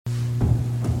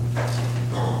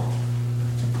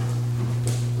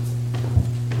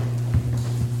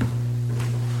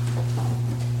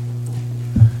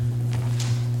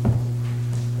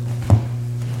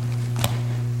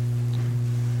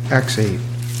Acts 8.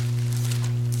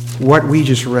 What we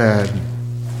just read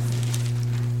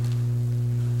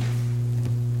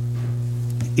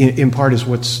in part is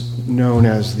what's known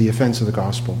as the offense of the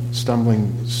gospel,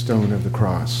 stumbling stone of the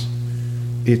cross.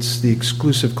 It's the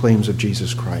exclusive claims of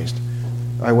Jesus Christ.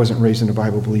 I wasn't raised in a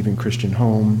Bible-believing Christian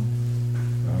home.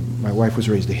 My wife was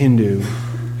raised a Hindu,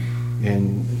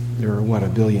 and there are,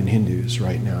 1 billion Hindus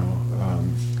right now.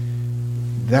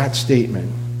 That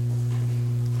statement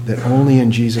that only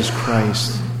in Jesus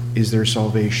Christ is there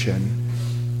salvation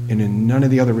and in none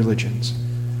of the other religions.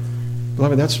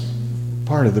 Beloved, that's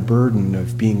part of the burden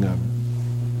of being a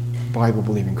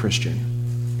Bible-believing Christian,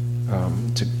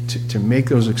 to make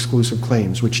those exclusive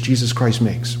claims, which Jesus Christ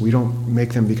makes. We don't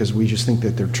make them because we just think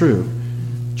that they're true.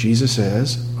 Jesus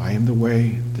says, I am the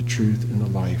way, the truth, and the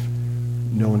life.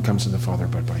 No one comes to the Father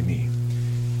but by me.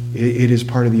 It is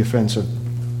part of the offense of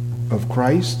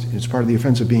Christ. It's part of the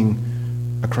offense of being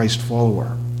a Christ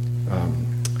follower.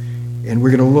 And we're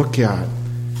going to look at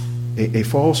a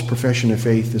false profession of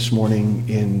faith this morning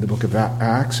in the book of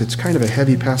Acts. It's kind of a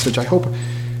heavy passage. I hope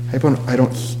I don't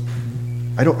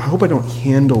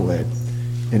handle it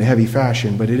in a heavy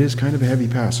fashion, but it is kind of a heavy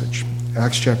passage.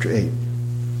 Acts chapter 8.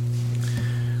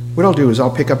 What I'll do is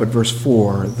I'll pick up at verse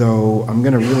 4, though I'm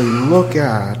going to really look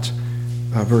at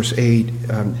verse 8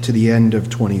 to the end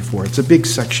of 24. It's a big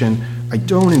section. I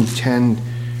don't intend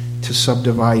to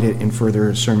subdivide it in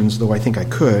further sermons, though I think I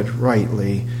could,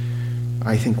 rightly.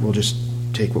 I think we'll just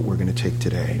take what we're going to take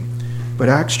today. But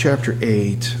Acts chapter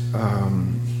 8,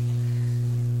 I'll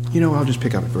just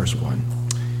pick up at verse 1.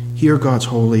 Hear God's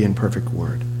holy and perfect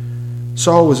word.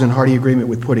 Saul was in hearty agreement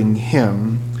with putting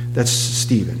him, that's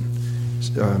Stephen,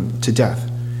 to death.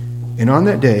 And on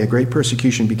that day, a great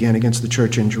persecution began against the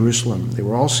church in Jerusalem. They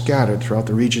were all scattered throughout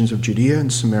the regions of Judea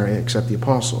and Samaria, except the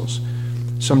apostles.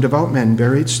 Some devout men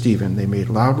buried Stephen. They made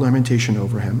loud lamentation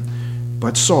over him.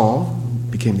 But Saul,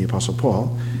 became the apostle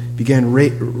Paul, began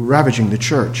ravaging the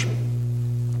church,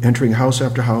 entering house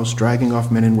after house, dragging off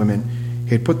men and women.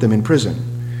 He had put them in prison.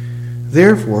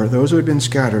 Therefore, those who had been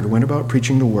scattered went about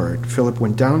preaching the word. Philip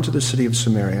went down to the city of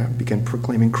Samaria, began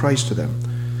proclaiming Christ to them.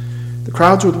 The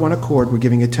crowds with one accord were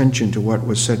giving attention to what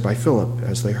was said by Philip,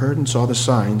 as they heard and saw the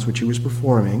signs which he was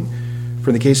performing. For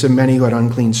in the case of many who had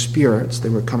unclean spirits, they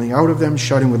were coming out of them,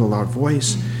 shouting with a loud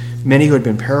voice. Many who had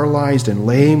been paralyzed and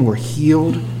lame were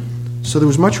healed. So there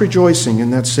was much rejoicing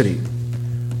in that city.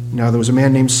 Now there was a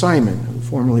man named Simon, who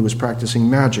formerly was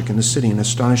practicing magic in the city and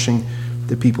astonishing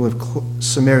the people of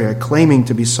Samaria, claiming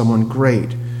to be someone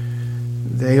great.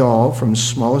 They all, from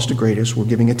smallest to greatest, were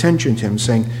giving attention to him,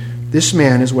 saying, this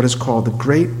man is what is called the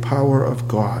great power of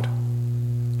God.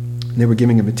 And they were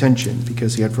giving him attention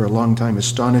because he had for a long time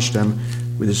astonished them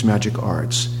with his magic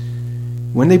arts.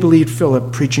 When they believed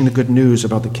Philip preaching the good news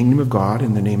about the kingdom of God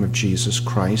in the name of Jesus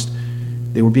Christ,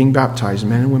 they were being baptized,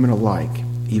 men and women alike.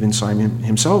 Even Simon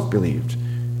himself believed.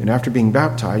 And after being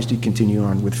baptized, he continued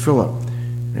on with Philip.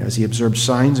 And as he observed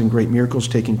signs and great miracles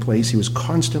taking place, he was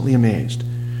constantly amazed.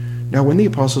 Now when the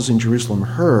apostles in Jerusalem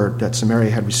heard that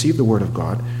Samaria had received the word of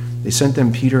God, they sent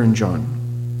them Peter and John,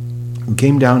 who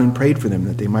came down and prayed for them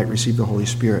that they might receive the Holy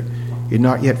Spirit. It had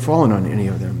not yet fallen on any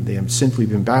of them. They had simply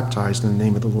been baptized in the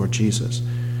name of the Lord Jesus.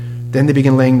 Then they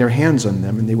began laying their hands on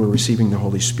them, and they were receiving the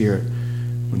Holy Spirit.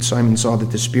 When Simon saw that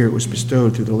the Spirit was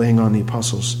bestowed through the laying on the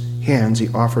apostles' hands, he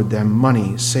offered them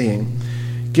money, saying,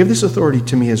 give this authority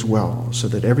to me as well, so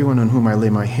that everyone on whom I lay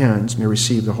my hands may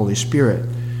receive the Holy Spirit.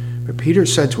 But Peter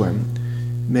said to him,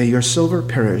 may your silver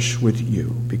perish with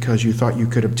you, because you thought you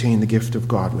could obtain the gift of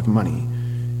God with money.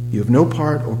 You have no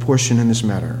part or portion in this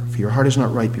matter, for your heart is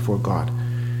not right before God.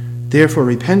 Therefore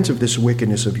repent of this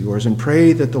wickedness of yours, and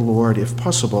pray that the Lord, if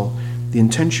possible, the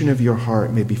intention of your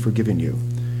heart may be forgiven you.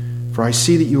 For I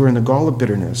see that you are in the gall of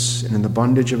bitterness and in the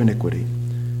bondage of iniquity.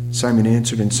 Simon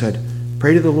answered and said,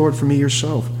 pray to the Lord for me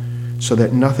yourself, so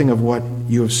that nothing of what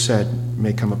you have said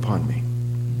may come upon me.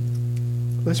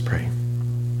 Let's pray.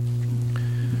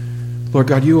 Lord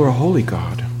God, you are a holy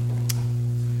God,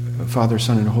 Father,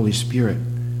 Son, and Holy Spirit.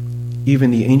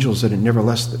 Even the angels that had never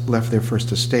left their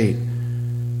first estate,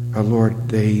 Lord,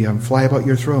 they fly about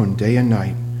your throne day and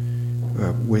night.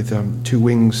 With 2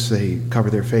 wings they cover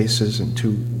their faces, and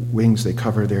 2 wings they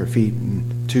cover their feet,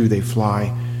 and 2 they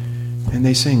fly. And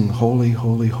they sing, holy,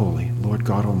 holy, holy, Lord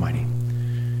God Almighty.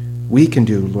 We can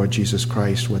do, Lord Jesus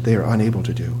Christ, what they are unable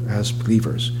to do as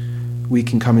believers. We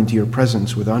can come into your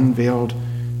presence with unveiled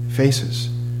faces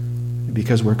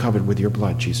because we're covered with your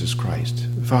blood, Jesus Christ.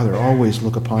 Father, always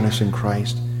look upon us in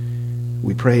Christ.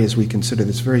 We pray as we consider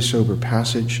this very sober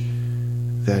passage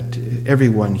that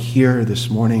everyone here this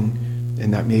morning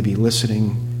and that may be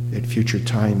listening at future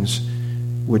times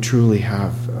would truly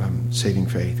have saving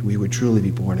faith. We would truly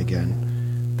be born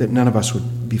again. That none of us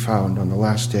would be found on the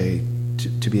last day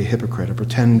to be a hypocrite, a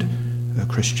pretend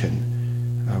Christian.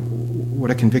 What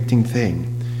a convicting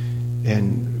thing.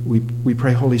 And we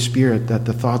pray, Holy Spirit, that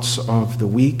the thoughts of the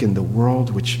weak and the world,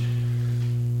 which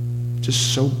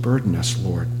just so burden us,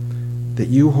 Lord, that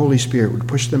you, Holy Spirit, would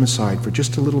push them aside for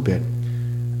just a little bit,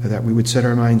 that we would set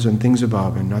our minds on things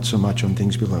above and not so much on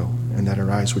things below, and that our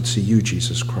eyes would see you,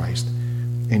 Jesus Christ,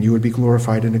 and you would be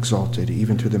glorified and exalted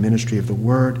even through the ministry of the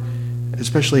Word,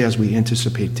 especially as we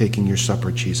anticipate taking your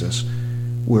supper, Jesus,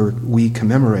 where we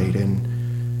commemorate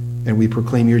and we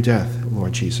proclaim your death,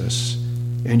 Lord Jesus,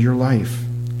 and your life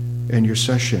and your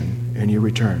session and your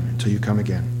return until you come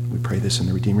again. We pray this in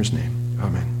the Redeemer's name.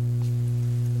 Amen.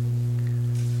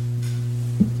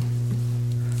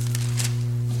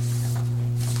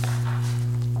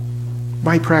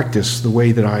 My practice, the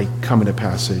way that I come at a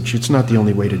passage, it's not the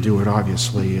only way to do it,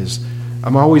 obviously, is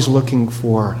I'm always looking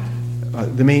for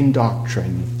the main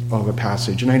doctrine of a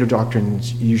passage. And I know doctrine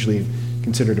is usually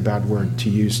considered a bad word to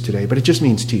use today, but it just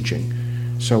means teaching.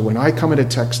 So when I come at a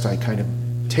text, I kind of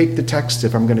take the text.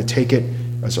 If I'm going to take it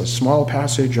as a small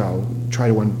passage, I'll try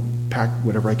to unpack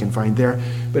whatever I can find there.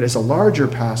 But as a larger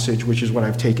passage, which is what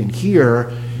I've taken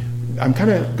here, I'm kind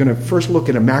of going to first look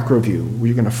at a macro view, where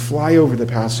you're going to fly over the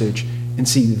passage and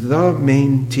see the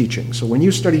main teaching. So when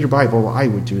you study your Bible, I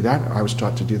would do that. I was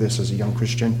taught to do this as a young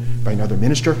Christian by another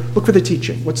minister. Look for the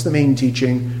teaching. What's the main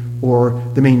teaching or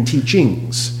the main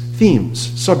teachings,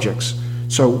 themes, subjects?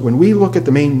 So when we look at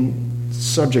the main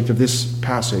subject of this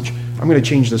passage, I'm going to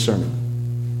change the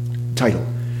sermon title.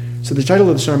 So the title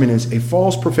of the sermon is A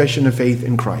False Profession of Faith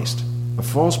in Christ. A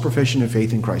false profession of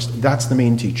faith in Christ. That's the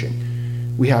main teaching.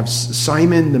 We have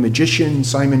Simon the magician,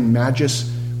 Simon Magus,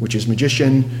 which is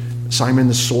magician, Simon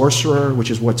the sorcerer, which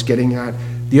is what's getting at.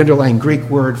 The underlying Greek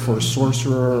word for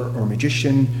sorcerer or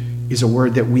magician is a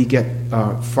word that we get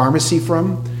pharmacy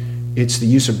from. It's the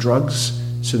use of drugs.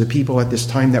 So the people at this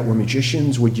time that were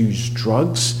magicians would use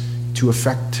drugs to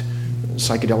affect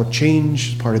psychedelic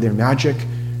change, part of their magic.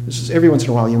 This is every once in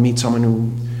a while you'll meet someone who,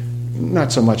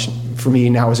 not so much for me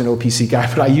now as an OPC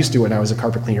guy, but I used to when I was a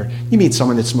carpet cleaner. You meet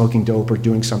someone that's smoking dope or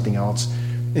doing something else,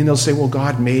 and they'll say, well,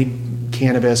 God made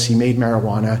cannabis, he made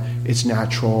marijuana, it's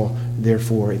natural,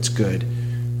 therefore it's good.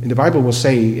 And the Bible will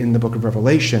say in the book of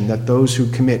Revelation that those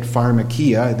who commit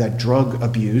pharmakia, that drug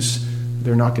abuse,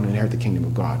 they're not going to inherit the kingdom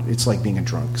of God. It's like being a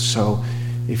drunk. So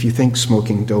if you think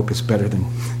smoking dope is better than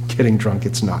getting drunk,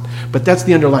 it's not. But that's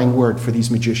the underlying word for these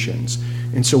magicians.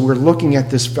 And so we're looking at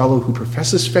this fellow who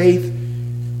professes faith,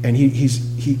 and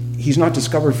he's not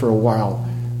discovered for a while.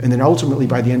 And then ultimately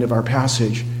by the end of our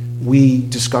passage, we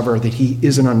discover that he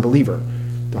is an unbeliever.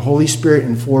 The Holy Spirit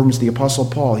informs the Apostle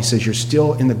Paul. He says, you're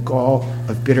still in the gall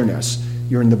of bitterness.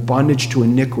 You're in the bondage to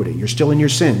iniquity. You're still in your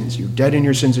sins. You're dead in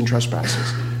your sins and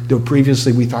trespasses, though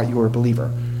previously we thought you were a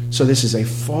believer. So this is a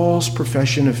false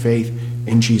profession of faith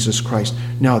in Jesus Christ.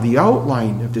 Now, the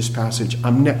outline of this passage,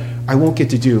 I won't get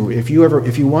to do. If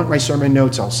you want my sermon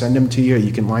notes, I'll send them to you.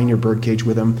 You can line your birdcage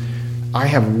with them. I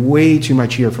have way too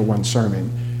much here for one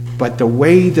sermon. But the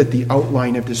way that the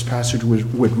outline of this passage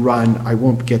would run, I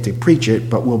won't get to preach it,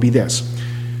 but will be this.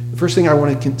 The first thing I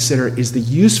want to consider is the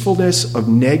usefulness of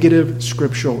negative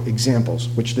scriptural examples,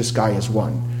 which this guy is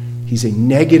one. He's a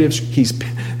negative,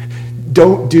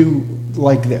 don't do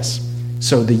like this.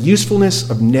 So the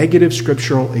usefulness of negative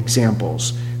scriptural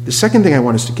examples. The second thing I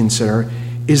want us to consider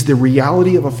is the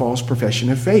reality of a false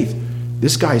profession of faith.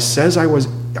 This guy says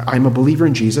I'm a believer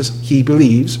in Jesus. He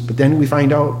believes, but then we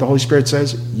find out the Holy Spirit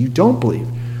says, you don't believe.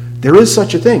 There is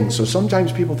such a thing. So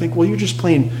sometimes people think, well, you're just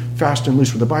playing fast and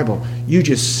loose with the Bible. You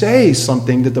just say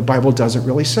something that the Bible doesn't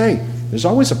really say. There's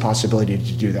always a possibility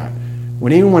to do that.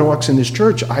 When anyone walks in this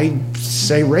church, I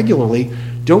say regularly,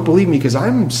 don't believe me because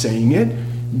I'm saying it.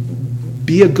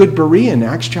 Be a good Berean,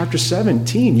 Acts chapter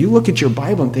 17. You look at your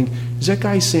Bible and think, is that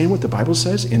guy saying what the Bible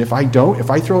says? And if I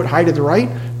throw it high to the right,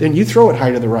 then you throw it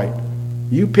high to the right.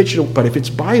 You pitch it, but if it's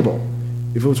Bible,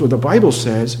 if it's what the Bible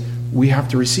says, we have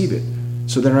to receive it.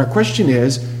 So then our question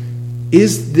is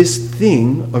this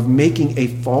thing of making a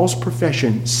false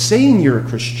profession, saying you're a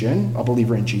Christian, a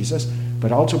believer in Jesus,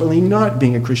 but ultimately not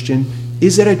being a Christian,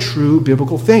 is it a true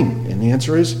biblical thing? And the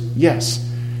answer is yes.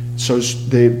 So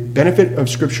the benefit of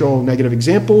scriptural negative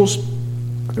examples,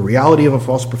 the reality of a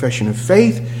false profession of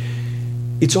faith.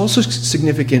 It's also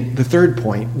significant, the third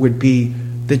point would be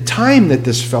the time that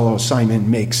this fellow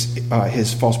Simon makes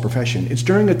his false profession. It's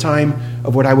during a time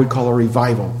of what I would call a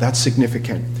revival. That's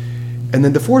significant. And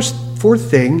then the fourth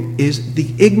thing is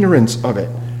the ignorance of it.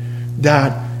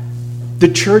 That The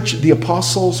church, the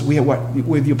apostles, we have what?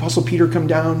 We have the apostle Peter come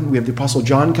down. We have the apostle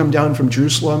John come down from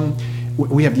Jerusalem.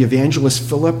 We have the evangelist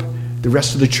Philip. The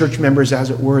rest of the church members,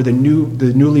 as it were, the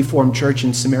newly formed church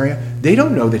in Samaria, they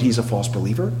don't know that he's a false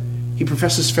believer. He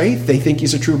professes faith. They think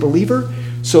he's a true believer.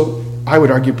 So I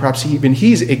would argue perhaps even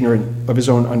he's ignorant of his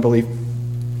own unbelief.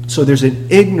 So there's an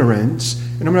ignorance,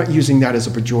 and I'm not using that as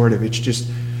a pejorative.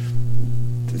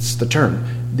 It's the term.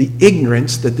 The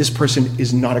ignorance that this person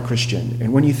is not a Christian.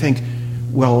 And when you think,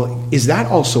 well, is that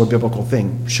also a biblical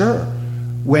thing? Sure.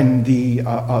 When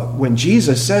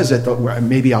Jesus says it,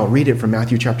 maybe I'll read it from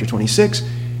Matthew chapter 26,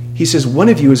 he says, one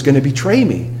of you is going to betray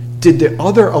me. Did the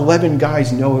other 11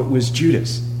 guys know it was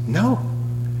Judas? No.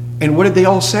 And what did they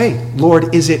all say?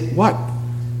 Lord, is it what?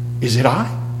 Is it I?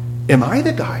 Am I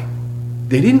the guy?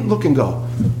 They didn't look and go,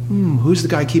 who's the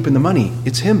guy keeping the money?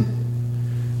 It's him.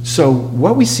 So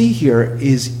what we see here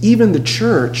is even the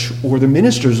church or the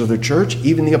ministers of the church,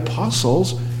 even the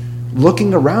apostles,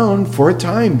 looking around for a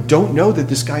time, don't know that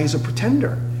this guy is a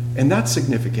pretender. And that's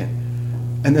significant.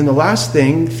 And then the last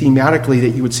thing, thematically, that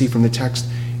you would see from the text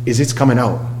is it's coming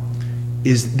out.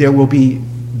 Is there will be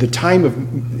the time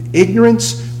of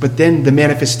ignorance, but then the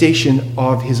manifestation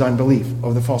of his unbelief,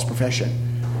 of the false profession.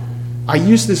 I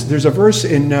use this, there's a verse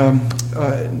in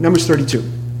Numbers 32.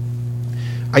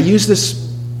 I use this,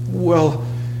 well,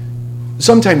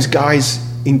 sometimes guys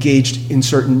engaged in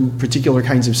certain particular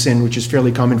kinds of sin, which is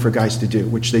fairly common for guys to do,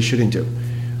 which they shouldn't do.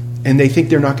 And they think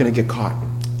they're not going to get caught.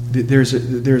 There's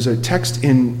a text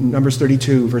in Numbers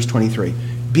 32, verse 23.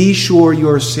 Be sure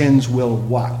your sins will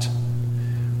what?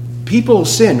 People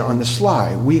sin on the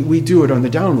sly. We do it on the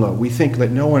down low. We think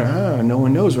that no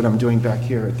one knows what I'm doing back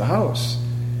here at the house.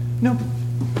 No,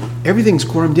 everything's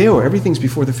coram Deo. Everything's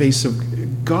before the face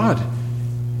of God.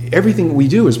 Everything we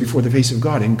do is before the face of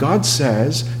God. And God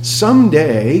says,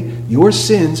 someday your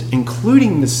sins,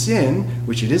 including the sin,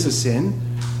 which it is a sin,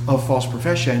 of false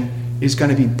profession, is going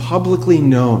to be publicly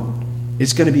known.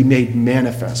 It's going to be made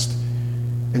manifest.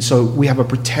 And so we have a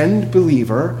pretend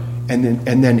believer, and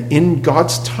then in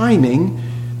God's timing,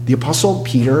 the Apostle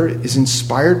Peter is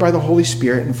inspired by the Holy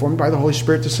Spirit, informed by the Holy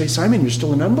Spirit to say, Simon, you're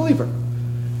still an unbeliever.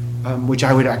 Which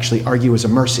I would actually argue is a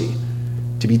mercy.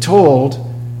 To be told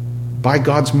by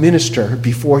God's minister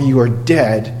before you are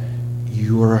dead,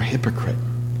 you are a hypocrite.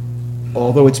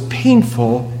 Although it's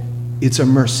painful, it's a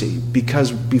mercy.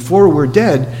 Because before we're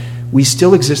dead, we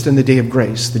still exist in the day of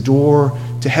grace. The door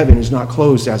to heaven is not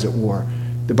closed, as it were.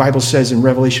 The Bible says in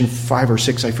Revelation 5 or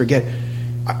 6, I forget,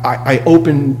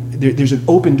 there's an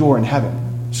open door in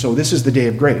heaven. So this is the day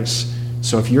of grace.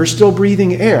 So if you're still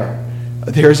breathing air,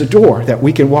 there's a door that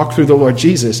we can walk through the Lord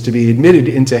Jesus to be admitted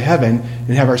into heaven and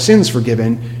have our sins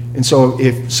forgiven. And so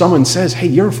if someone says, hey,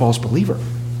 you're a false believer,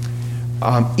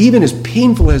 even as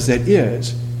painful as that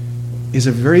is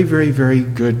a very, very, very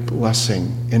good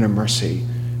blessing and a mercy.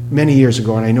 Many years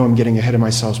ago, and I know I'm getting ahead of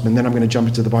myself, but then I'm going to jump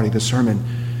into the body of the sermon.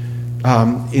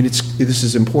 This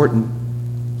is important.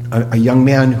 A young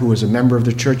man who was a member of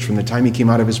the church from the time he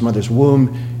came out of his mother's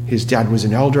womb. His dad was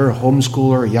an elder, a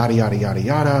homeschooler, yada, yada, yada,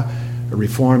 yada. A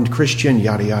reformed Christian,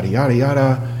 yada, yada, yada,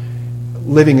 yada,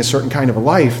 living a certain kind of a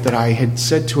life that I had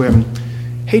said to him,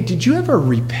 hey, did you ever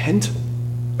repent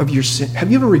of your sin?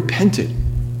 Have you ever repented?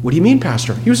 What do you mean,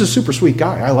 Pastor? He was a super sweet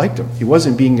guy. I liked him. He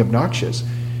wasn't being obnoxious.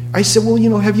 I said, well,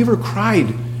 have you ever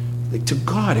cried to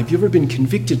God? Have you ever been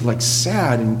convicted,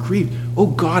 sad and grieved? Oh,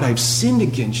 God, I've sinned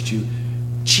against you.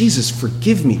 Jesus,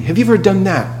 forgive me. Have you ever done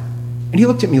that? And he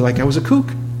looked at me like I was a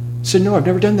kook. He said, no, I've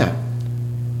never done that.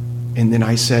 And then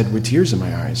I said, with tears in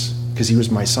my eyes, because he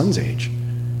was my son's age,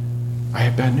 I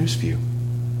have bad news for you.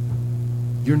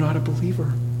 You're not a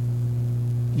believer.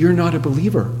 You're not a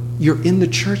believer. You're in the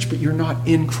church, but you're not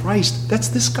in Christ. That's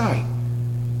this guy.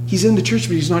 He's in the church,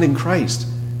 but he's not in Christ.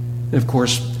 And of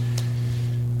course,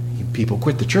 people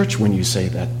quit the church when you say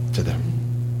that to them,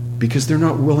 because they're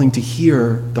not willing to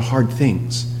hear the hard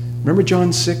things. Remember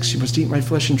John 6, you must eat my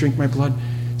flesh and drink my blood?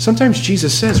 Sometimes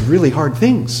Jesus says really hard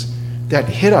things that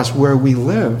hit us where we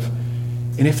live.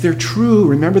 And if they're true,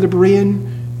 remember the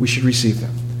Berean, we should receive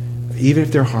them, even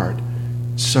if they're hard.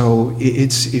 So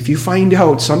if you find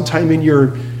out sometime in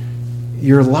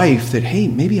your life that, hey,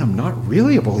 maybe I'm not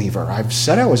really a believer. I've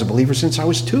said I was a believer since I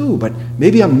was 2, but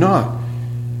maybe I'm not.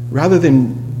 Rather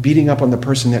than beating up on the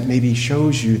person that maybe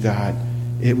shows you that,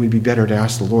 it would be better to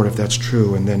ask the Lord if that's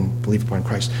true and then believe upon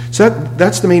Christ. So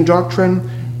that's the main doctrine.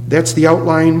 That's the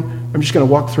outline. I'm just going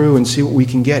to walk through and see what we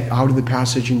can get out of the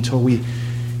passage until we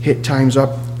hit time's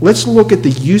up. Let's look at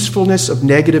the usefulness of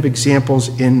negative examples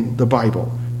in the Bible,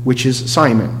 which is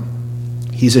Simon.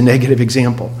 He's a negative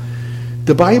example.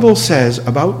 The Bible says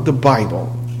about the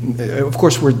Bible, of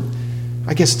course,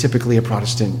 I guess typically a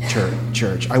Protestant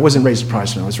church. I wasn't raised a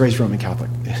Protestant. I was raised Roman Catholic.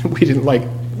 We didn't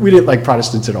like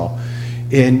Protestants at all.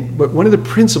 But one of the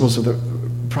principles of the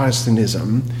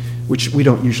Protestantism, which we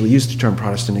don't usually use the term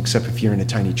Protestant except if you're in a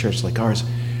tiny church like ours,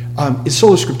 is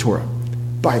sola scriptura,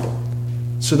 Bible.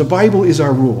 So the Bible is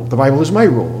our rule. The Bible is my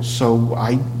rule. So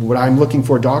when I'm looking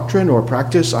for doctrine or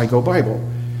practice, I go Bible.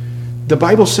 The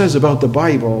Bible says about the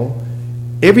Bible,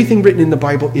 everything written in the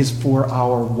Bible is for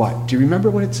our what? Do you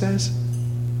remember what it says?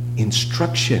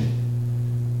 Instruction.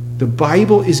 The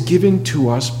Bible is given to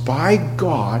us by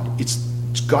God. It's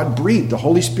God-breathed. The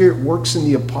Holy Spirit works in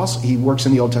the apostles. He works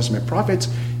in the Old Testament prophets.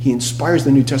 He inspires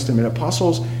the New Testament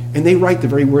apostles, and they write the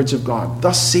very words of God.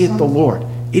 Thus saith the Lord.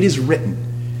 It is written.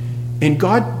 And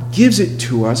God gives it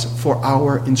to us for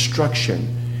our instruction.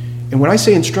 And when I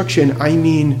say instruction, I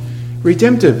mean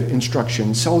redemptive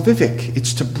instruction, salvific.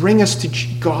 It's to bring us to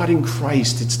God in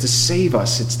Christ. It's to save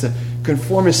us. It's to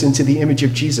conform us into the image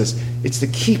of Jesus. It's to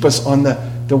keep us on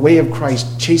the way of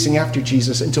Christ, chasing after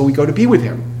Jesus until we go to be with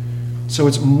him. So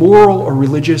it's moral or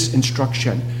religious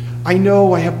instruction. I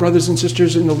know I have brothers and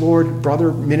sisters in the Lord,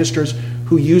 brother ministers,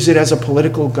 who use it as a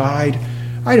political guide.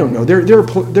 I don't know. There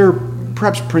are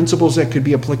perhaps principles that could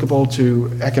be applicable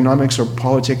to economics or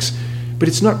politics, but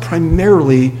it's not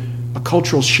primarily a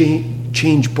cultural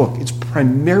change book. It's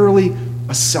primarily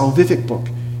a salvific book.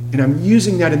 And I'm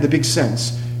using that in the big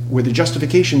sense, with a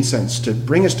justification sense, to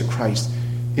bring us to Christ,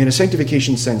 in a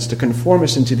sanctification sense, to conform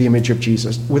us into the image of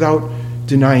Jesus, without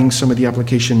denying some of the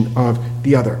application of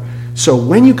the other. So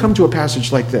when you come to a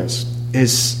passage like this,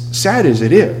 as sad as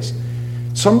it is,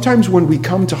 sometimes when we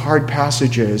come to hard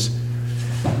passages,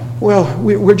 well,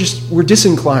 we're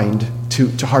disinclined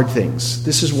to hard things.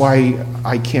 This is why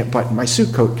I can't button my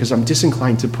suit coat, because I'm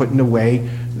disinclined to putting away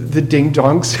the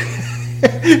ding-dongs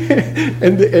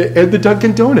and the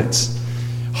Dunkin' Donuts.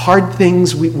 Hard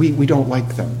things, we don't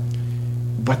like them.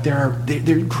 But there are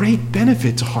great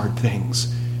benefit to hard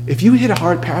things. If you hit a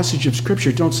hard passage of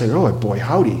Scripture, don't say, oh, boy,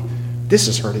 howdy, this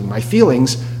is hurting my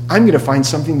feelings. I'm going to find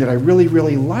something that I really,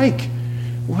 really like.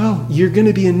 Well, you're going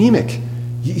to be anemic.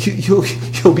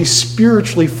 You'll be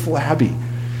spiritually flabby.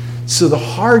 So the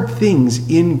hard things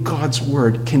in God's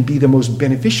Word can be the most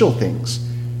beneficial things.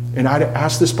 And I'd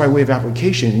ask this by way of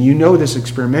application, and you know this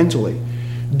experimentally.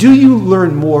 Do you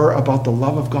learn more about the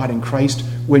love of God in Christ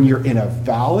when you're in a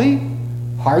valley,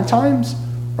 hard times,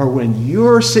 or when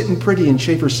you're sitting pretty in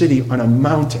Schaefer City on a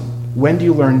mountain? When do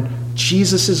you learn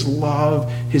Jesus'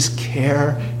 love, his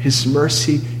care, his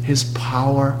mercy, his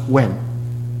power? When?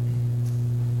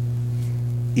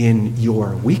 In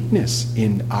your weakness,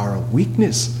 in our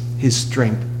weakness, his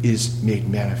strength is made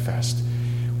manifest.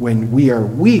 When we are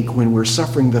weak, when we're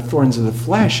suffering the thorns of the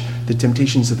flesh, the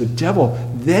temptations of the devil,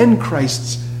 then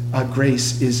Christ's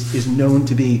grace is known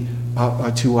to be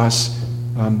to us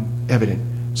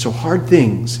evident. So hard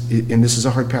things, and this is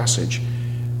a hard passage,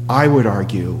 I would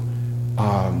argue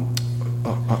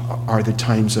are the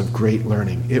times of great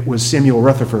learning. It was Samuel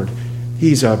Rutherford.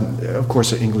 He's, of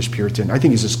course, an English Puritan. I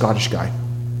think he's a Scottish guy.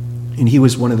 And he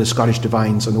was one of the Scottish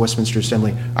divines on the Westminster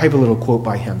Assembly. I have a little quote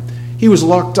by him. He was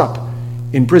locked up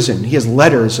in prison. He has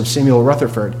letters of Samuel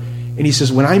Rutherford. And he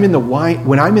says, when I'm in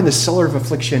the cellar of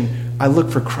affliction, I look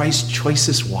for Christ's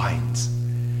choicest wines.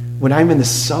 When I'm in the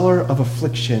cellar of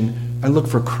affliction, I look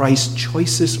for Christ's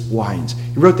choicest wines.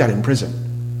 He wrote that in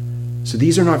prison. So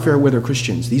these are not fair weather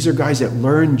Christians. These are guys that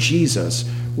learn Jesus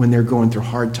when they're going through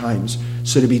hard times.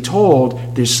 So to be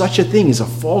told there's such a thing as a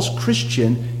false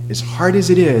Christian, as hard as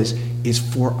it is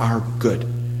for our good.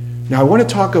 Now I want to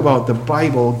talk about the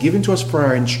Bible given to us for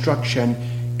our instruction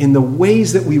in the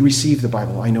ways that we receive the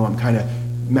Bible. I know I'm kind of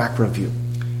macro view.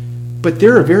 But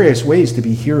there are various ways to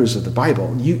be hearers of the Bible.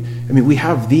 We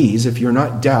have these. If you're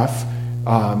not deaf,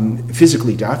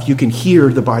 physically deaf, you can hear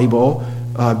the Bible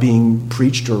being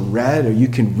preached or read, or you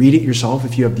can read it yourself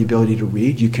if you have the ability to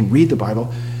read. You can read the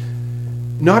Bible.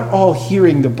 Not all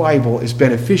hearing the Bible is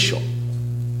beneficial.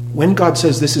 When God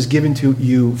says this is given to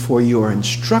you for your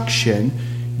instruction,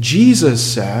 Jesus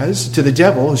says to the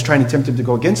devil who's trying to tempt him to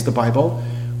go against the Bible,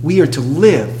 we are to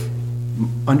live,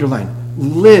 underline,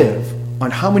 live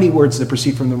on how many words that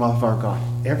proceed from the mouth of our God?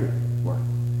 Every word.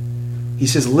 He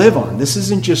says live on. This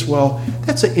isn't just, well,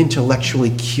 that's an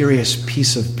intellectually curious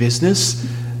piece of business.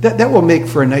 That will make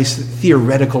for a nice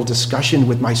theoretical discussion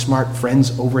with my smart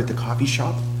friends over at the coffee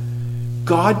shop.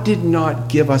 God did not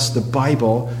give us the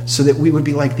Bible so that we would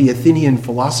be like the Athenian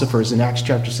philosophers in Acts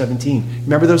chapter 17.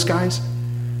 Remember those guys?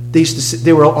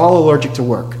 They were all allergic to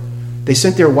work. They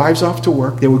sent their wives off to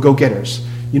work. They were go-getters.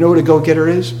 You know what a go-getter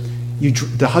is?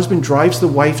 The husband drives the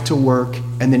wife to work,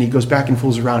 and then he goes back and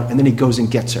fools around, and then he goes and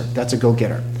gets her. That's a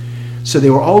go-getter. So they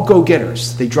were all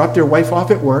go-getters. They dropped their wife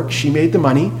off at work. She made the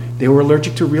money. They were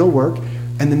allergic to real work.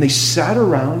 And then they sat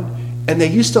around, and they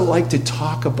used to like to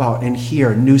talk about and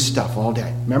hear new stuff all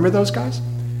day. Remember those guys?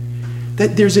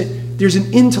 That there's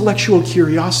an intellectual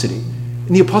curiosity.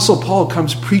 And the Apostle Paul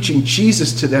comes preaching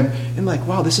Jesus to them, and like,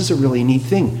 wow, this is a really neat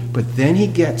thing. But then he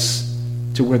gets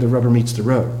to where the rubber meets the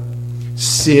road.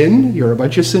 Sin, you're a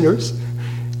bunch of sinners.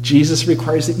 Jesus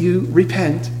requires that you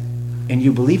repent, and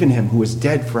you believe in him who was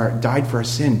died for our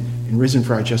sin and risen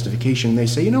for our justification. And they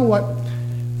say, you know what?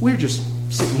 We're just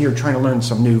sitting here trying to learn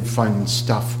some new fun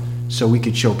stuff so we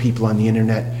could show people on the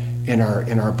internet and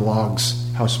our blogs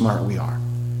how smart we are.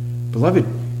 Beloved,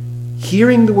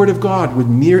 hearing the word of God with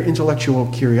mere intellectual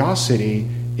curiosity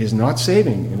is not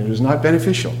saving, and it is not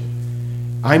beneficial.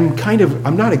 I'm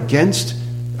not against,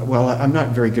 well, I'm not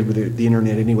very good with the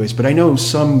internet anyways, but I know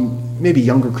some, maybe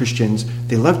younger Christians,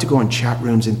 they love to go in chat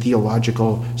rooms and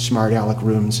theological smart aleck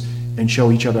rooms and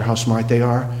show each other how smart they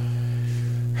are.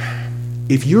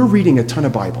 If you're reading a ton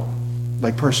of Bible,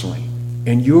 like personally,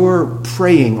 and you're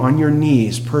praying on your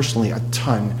knees personally a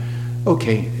ton,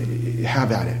 okay,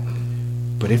 have at it.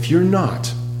 But if you're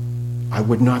not, I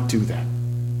would not do that.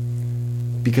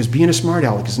 Because being a smart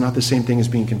aleck is not the same thing as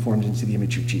being conformed into the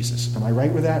image of Jesus. Am I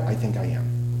right with that? I think I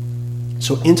am.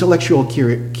 So intellectual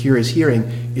curious hearing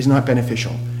is not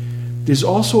beneficial. There's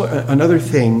also another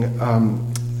thing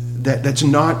that's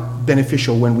not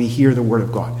beneficial when we hear the word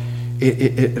of God.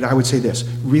 I would say this: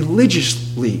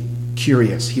 religiously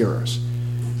curious hearers.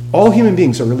 All human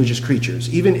beings are religious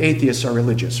creatures. Even atheists are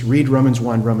religious. Read Romans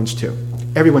 1, Romans 2.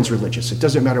 Everyone's religious. It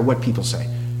doesn't matter what people say.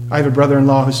 I have a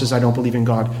brother-in-law who says, I don't believe in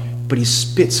God, but he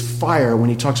spits fire when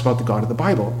he talks about the God of the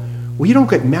Bible. Well, you don't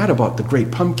get mad about the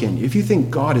great pumpkin. If you think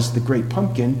God is the great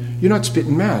pumpkin, you're not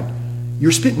spitting mad.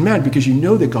 You're spitting mad because you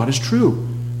know that God is true.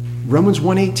 Romans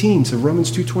 1:18 to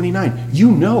Romans 2:29.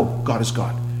 You know God is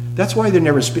God. That's why they're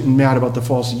never spitting mad about the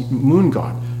false moon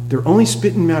god. They're only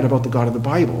spitting mad about the God of the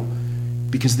Bible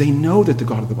because they know that the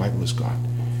God of the Bible is God.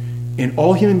 And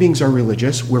all human beings are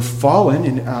religious. We're fallen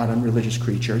in Adam, religious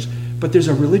creatures, but there's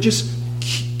a religious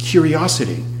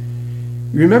curiosity.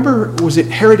 Remember, was it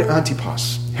Herod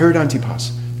Antipas,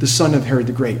 the son of Herod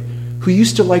the Great, who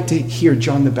used to like to hear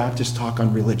John the Baptist talk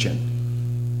on religion?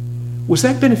 Was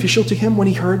that beneficial to him when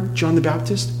he heard John the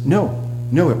Baptist? No,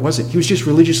 it wasn't. He was just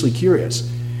religiously curious.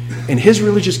 And his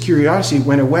religious curiosity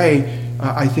went away.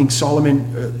 I think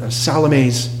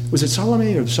Salome's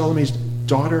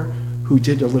daughter, who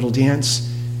did a little dance,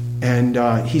 and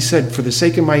he said, for the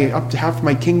sake of up to half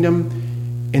my kingdom.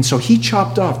 And so he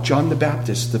chopped off John the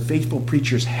Baptist, the faithful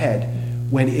preacher's head,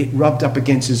 when it rubbed up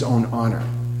against his own honor.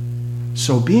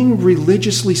 So being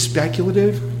religiously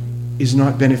speculative is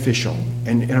not beneficial.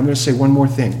 And I'm going to say one more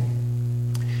thing.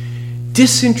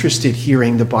 Disinterested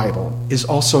hearing the Bible is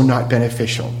also not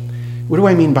beneficial. What do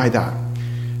I mean by that?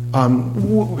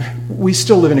 We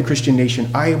still live in a Christian nation.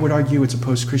 I would argue it's a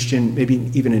post-Christian, maybe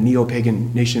even a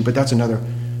neo-pagan nation, but that's another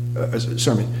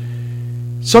sermon.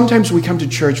 Sometimes we come to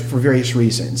church for various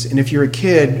reasons. And if you're a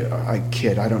kid,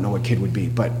 I don't know what kid would be,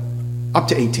 but up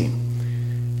to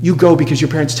 18, you go because your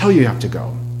parents tell you have to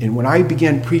go. And when I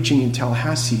began preaching in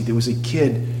Tallahassee, there was a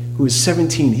kid who was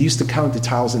 17. He used to count the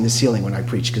tiles in the ceiling when I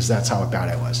preached because that's how bad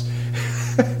I was.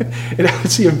 And I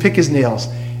would see him pick his nails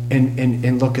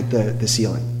and look at the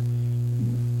ceiling.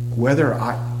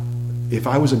 If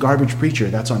I was a garbage preacher,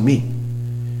 that's on me.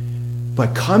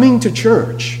 But coming to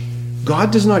church,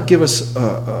 God does not give us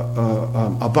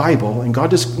a Bible, and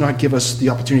God does not give us the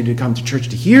opportunity to come to church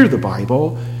to hear the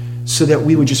Bible so that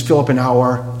we would just fill up an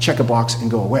hour, check a box, and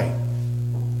go away.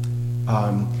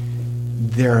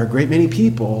 There are a great many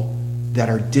people that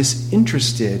are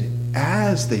disinterested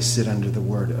as they sit under the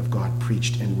Word of God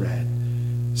preached and read.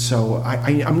 So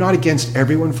I'm not against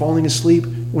everyone falling asleep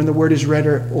when the Word is read,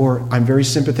 or I'm very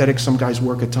sympathetic. Some guys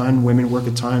work a ton, women work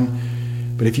a ton.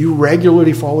 But if you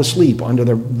regularly fall asleep under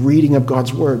the reading of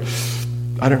God's Word,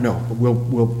 I don't know,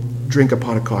 we'll drink a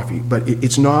pot of coffee. But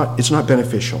it's not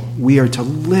beneficial. We are to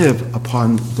live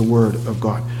upon the Word of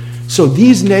God. So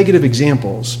these negative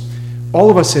examples, all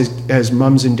of us as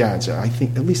mums and dads, I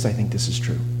think this is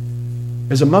true.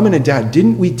 As a mom and a dad,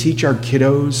 didn't we teach our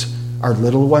kiddos, our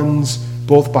little ones,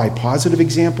 both by positive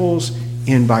examples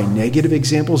and by negative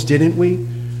examples, didn't we?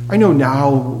 I know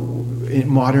now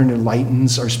modern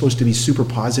enlightens are supposed to be super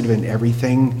positive in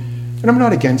everything, and I'm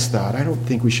not against that. I don't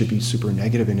think we should be super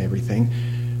negative in everything.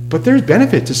 But there's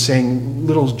benefit to saying,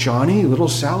 little Johnny, little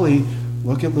Sally,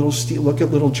 look at little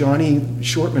Johnny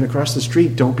Shortman across the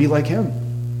street, don't be like him.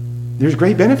 There's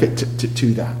great benefit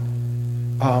to that.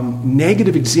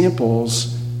 Negative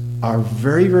examples are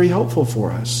very, very helpful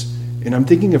for us And I'm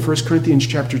thinking of 1 Corinthians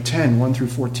chapter 10, 1 through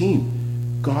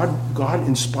 14. God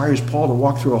inspires Paul to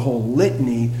walk through a whole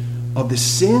litany of the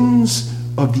sins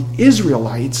of the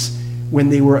Israelites when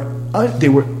they were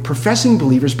professing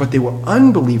believers, but they were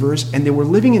unbelievers, and they were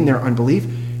living in their unbelief.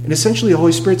 And essentially the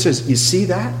Holy Spirit says, you see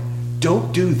that?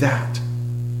 Don't do that.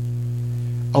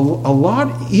 A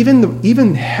lot,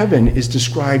 even heaven is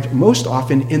described most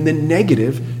often in the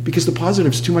negative because the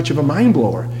positive is too much of a mind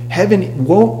blower.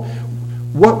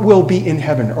 What will be in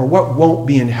heaven or what won't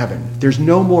be in heaven? There's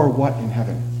no more what in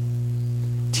heaven.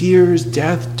 Tears,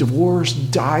 death, divorce,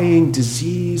 dying,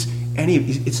 disease,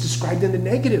 it's described in the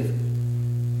negative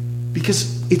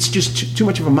because it's just too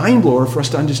much of a mind blower for us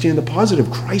to understand the positive.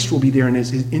 Christ will be there in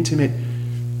his intimate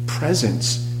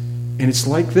presence. And it's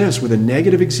like this, with a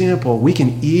negative example, we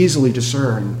can easily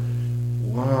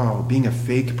discern, wow, being a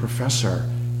fake professor,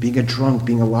 being a drunk,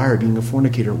 being a liar, being a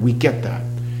fornicator, we get that.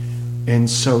 And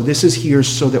so this is here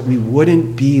so that we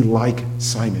wouldn't be like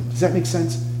Simon. Does that make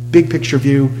sense? Big picture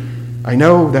view. I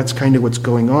know that's kind of what's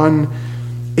going on.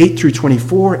 8 through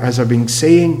 24, as I've been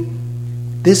saying,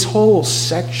 this whole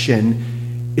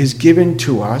section is given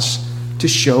to us to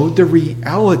show the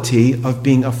reality of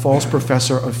being a false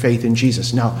professor of faith in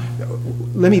Jesus. Now,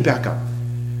 let me back up.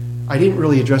 I didn't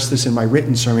really address this in my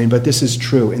written sermon, but this is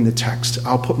true in the text.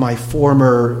 I'll put my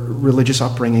former religious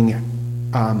upbringing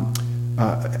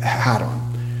hat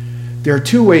on. There are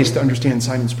two ways to understand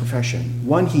Simon's profession.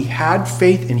 One, he had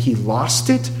faith and he lost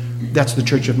it. That's the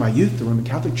church of my youth, the Roman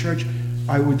Catholic Church.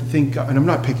 I would think, and I'm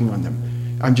not picking on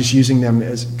them, I'm just using them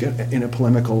as in a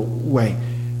polemical way.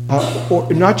 Or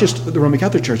not just the Roman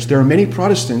Catholic Church. There are many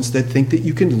Protestants that think that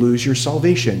you can lose your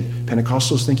salvation.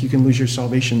 Pentecostals think you can lose your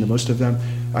salvation, the most of them.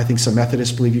 I think some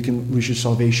Methodists believe you can lose your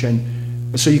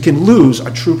salvation. So you can lose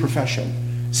a true profession.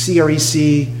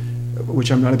 CREC, which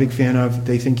I'm not a big fan of,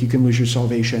 they think you can lose your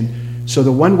salvation. So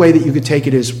the one way that you could take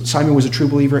it is Simon was a true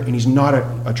believer and he's not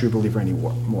a true believer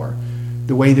anymore.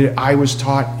 The way that I was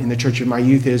taught in the church of my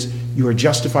youth is you are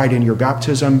justified in your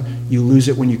baptism, you lose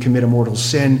it when you commit a mortal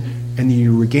sin, and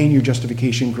you regain your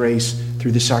justification grace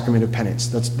through the sacrament of penance.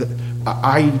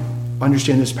 I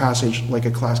understand this passage like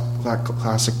a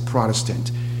classic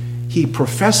Protestant. He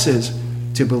professes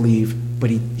to believe, but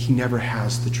he never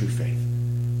has the true faith.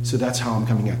 So that's how I'm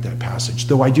coming at that passage.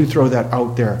 Though I do throw that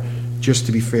out there just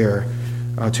to be fair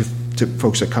to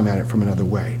folks that come at it from another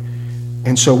way.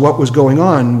 And so what was going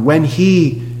on when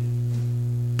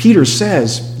Peter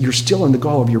says, you're still in the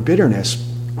gall of your bitterness,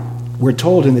 we're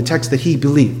told in the text that he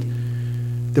believed.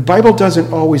 The Bible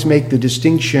doesn't always make the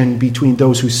distinction between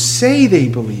those who say they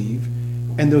believe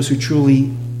and those who truly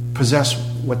possess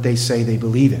what they say they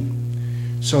believe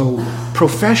in. So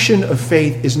profession of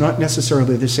faith is not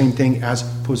necessarily the same thing as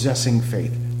possessing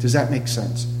faith. Does that make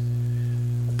sense?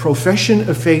 Profession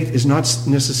of faith is not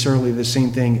necessarily the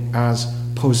same thing as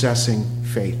possessing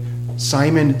faith.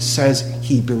 Simon says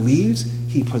he believes,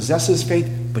 he possesses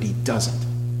faith, but he doesn't.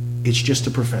 It's just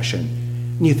a profession.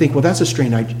 And you think, well, that's a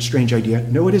strange idea.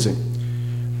 No, it isn't.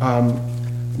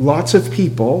 Lots of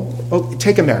people,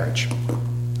 take a marriage.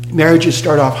 Marriages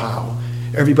start off how?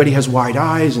 Everybody has wide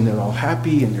eyes and they're all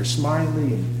happy and they're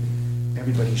smiley and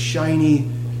everybody's shiny.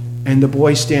 And the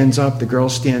boy stands up, the girl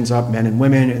stands up, men and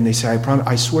women, and they say,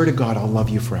 I swear to God I'll love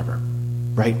you forever.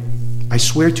 Right? I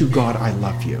swear to God I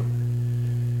love you.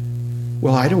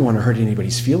 Well, I don't want to hurt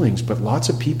anybody's feelings, but lots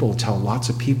of people tell lots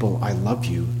of people, I love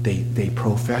you. They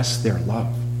profess their love,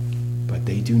 but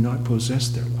they do not possess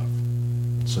their love.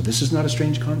 So this is not a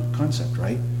strange concept,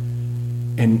 right?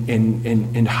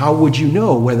 And how would you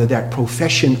know whether that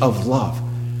profession of love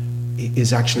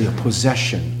is actually a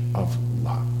possession of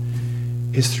love?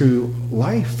 It's through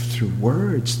life, through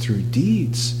words, through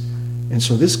deeds. And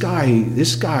so this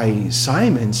guy,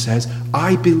 Simon, says,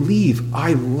 I believe,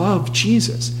 I love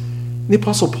Jesus. The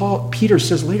Apostle Peter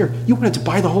says later, you wanted to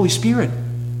buy the Holy Spirit.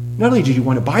 Not only did you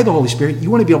want to buy the Holy Spirit, you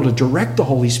want to be able to direct the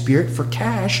Holy Spirit for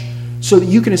cash so that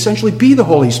you can essentially be the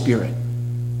Holy Spirit.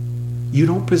 You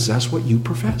don't possess what you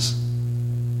profess.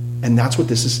 And that's what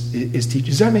this is teaching.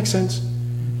 Does that make sense?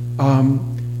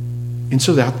 And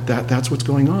so that's what's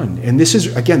going on. And this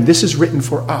is written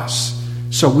for us.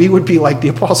 So we would be like the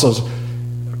apostles,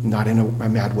 not in a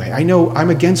mad way. I know I'm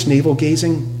against navel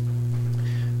gazing.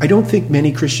 I don't think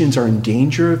many Christians are in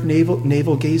danger of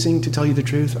navel gazing, to tell you the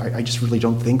truth. I just really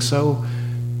don't think so.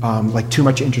 Like too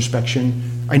much introspection.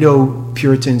 I know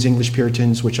Puritans, English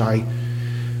Puritans, which I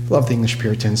love the English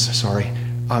Puritans, sorry.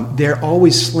 They're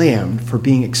always slammed for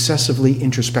being excessively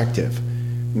introspective.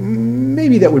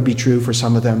 Maybe that would be true for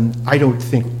some of them. I don't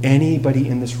think anybody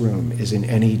in this room is in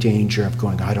any danger of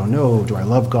going, I don't know, do I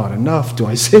love God enough? Do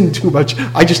I sin too much?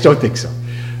 I just don't think so.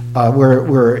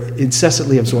 We're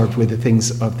incessantly absorbed with the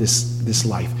things of this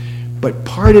life. But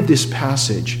part of this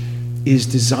passage is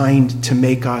designed to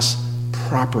make us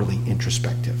properly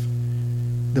introspective.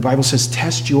 The Bible says,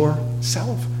 test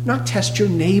yourself, not test your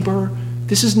neighbor.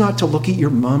 This is not to look at your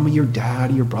mom or your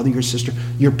dad or your brother, your sister,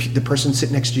 the person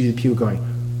sitting next to you in the pew going,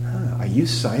 are you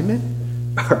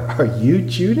Simon? Are you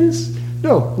Judas?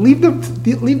 No, leave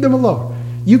them alone.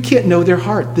 You can't know their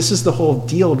heart. This is the whole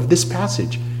deal of this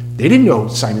passage. They didn't know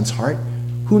Simon's heart.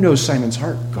 Who knows Simon's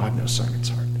heart? God knows Simon's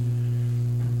heart.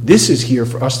 This is here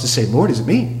for us to say, Lord, is it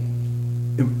me?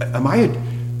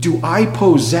 Do I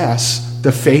possess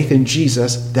the faith in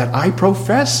Jesus that I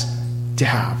profess to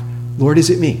have? Lord, is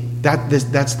it me?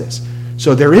 That's this.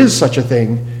 So there is such a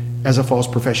thing as a false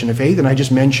profession of faith, and I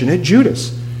just mentioned it,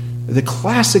 Judas. The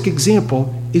classic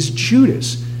example is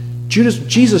Judas.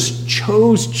 Jesus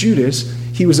chose Judas.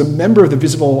 He was a member of the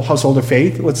visible household of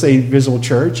faith, let's say visible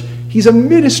church. He's a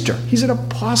minister. He's an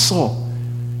apostle.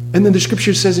 And then the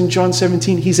scripture says in John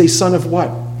 17, he's a son of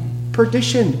what?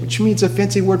 Perdition, which means a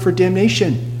fancy word for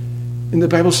damnation. And the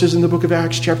Bible says in the book of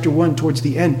Acts chapter 1, towards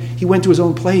the end, he went to his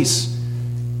own place.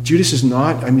 Judas is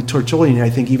not. Tertullian, I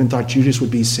think, even thought Judas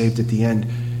would be saved at the end.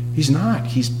 He's not.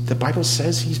 The Bible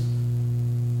says he's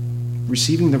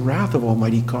receiving the wrath of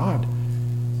Almighty God.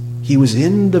 He was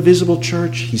in the visible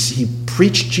church. He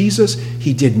preached Jesus.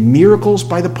 He did miracles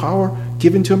by the power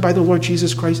given to him by the Lord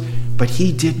Jesus Christ. But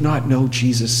he did not know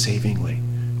Jesus savingly.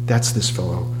 That's this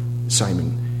fellow,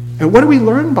 Simon. And what do we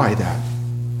learn by that?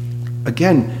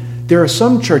 Again, there are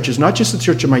some churches, not just the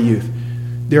church of my youth,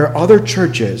 there are other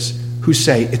churches who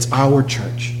say, it's our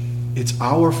church. It's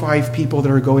our 5 people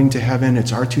that are going to heaven.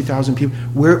 It's our 2,000 people.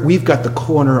 We've got the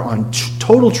corner on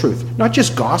total truth, not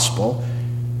just gospel,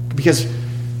 because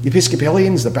the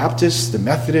Episcopalians, the Baptists, the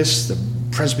Methodists, the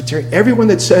Presbyterian, everyone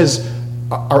that says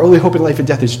our only hope in life and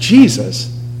death is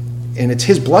Jesus, and it's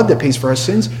his blood that pays for our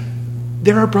sins,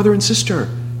 they're our brother and sister.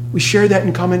 We share that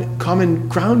in common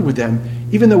ground with them,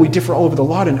 even though we differ all over the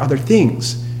lot in other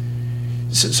things.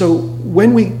 So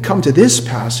when we come to this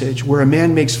passage where a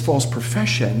man makes false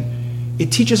profession, it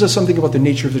teaches us something about the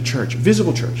nature of the church,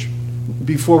 visible church,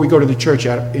 before we go to the church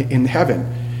in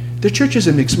heaven. The church is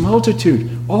a mixed multitude.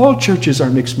 All churches are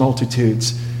mixed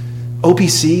multitudes.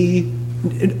 OPC,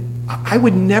 I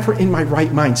would never in my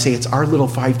right mind say it's our little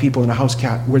 5 people in a house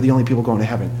cat. We're the only people going to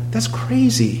heaven. That's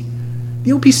crazy.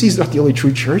 The OPC is not the only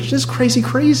true church. That's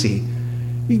crazy.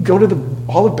 You go to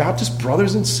all the Baptist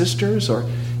brothers and sisters.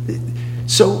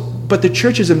 But the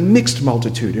church is a mixed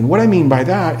multitude. And what I mean by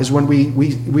that is when we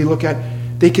look at,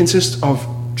 they consist of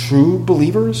true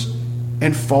believers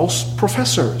and false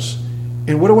professors.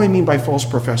 And what do I mean by false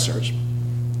professors?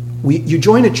 You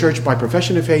join a church by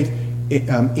profession of faith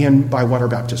and by water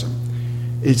baptism.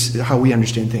 It's how we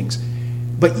understand things.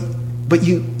 But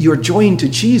you're joined to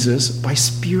Jesus by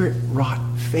Spirit-wrought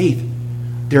faith.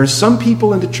 There are some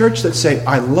people in the church that say,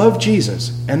 I love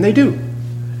Jesus, and they do.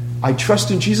 I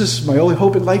trust in Jesus, my only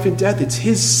hope in life and death. It's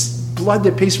his blood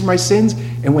that pays for my sins.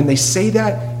 And when they say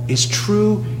that, it's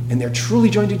true, and they're truly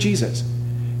joined to Jesus.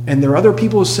 And there are other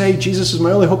people who say, Jesus is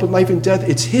my only hope in life and death.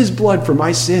 It's his blood for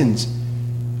my sins.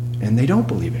 And they don't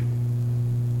believe it.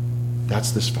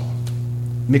 That's this fellow.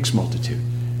 Mixed multitude.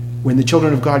 When the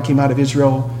children of God came out of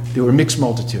Israel, they were a mixed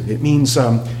multitude. It means,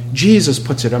 Jesus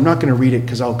puts it, I'm not going to read it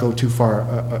because I'll go too far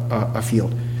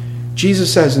afield.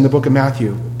 Jesus says in the book of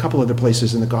Matthew, a couple other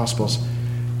places in the Gospels,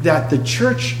 that the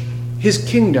church, his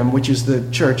kingdom, which is the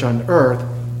church on earth,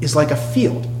 is like a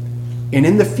field. And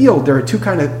in the field, there are 2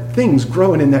 kind of things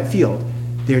growing in that field.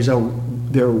 There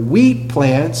are wheat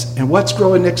plants, and what's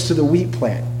growing next to the wheat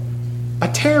plant? A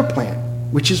tare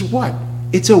plant, which is what?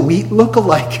 It's a wheat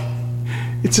look-alike.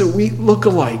 It's a wheat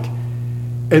look-alike.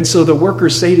 And so the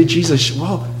workers say to Jesus,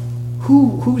 well,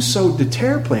 who sowed the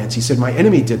tare plants? He said, my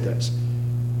enemy did this.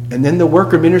 And then the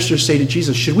worker ministers say to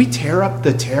Jesus, should we tear up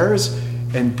the tares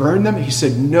and burn them? He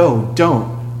said, no, don't.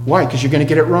 Why? Because you're going to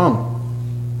get it wrong.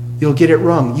 You'll get it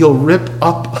wrong. You'll rip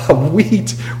up a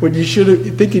wheat when you should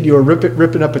have thinking you were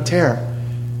ripping up a tare.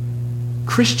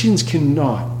 Christians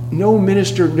cannot. No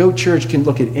minister, no church can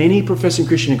look at any professing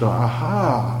Christian and go,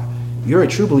 aha, you're a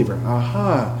true believer.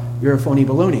 Aha, you're a phony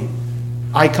baloney.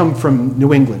 I come from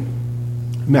New England,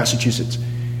 Massachusetts.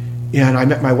 And I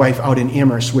met my wife out in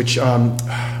Amherst, which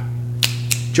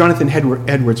Jonathan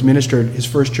Edwards ministered his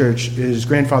first church, his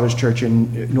grandfather's church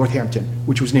in Northampton,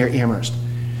 which was near Amherst.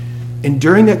 And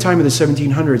during that time of the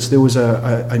 1700s, there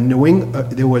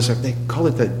was they call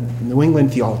it the New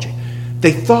England theology.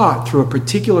 They thought through a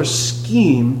particular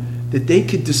scheme that they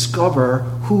could discover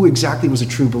who exactly was a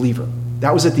true believer.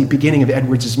 That was at the beginning of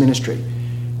Edwards' ministry.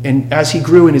 And as he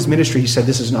grew in his ministry, he said,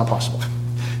 this is not possible.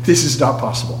 This is not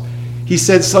possible. He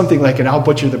said something like, and I'll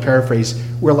butcher the paraphrase,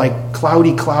 we're like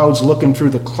cloudy clouds looking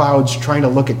through the clouds, trying to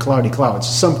look at cloudy clouds,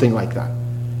 something like that.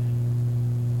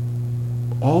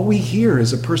 All we hear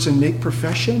is a person make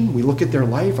profession. We look at their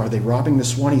life. Are they robbing the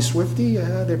Swanee Swifty?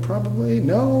 They're probably,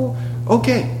 no.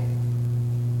 Okay.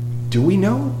 Do we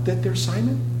know that they're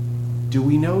Simon? Do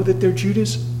we know that they're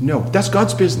Judas? No. That's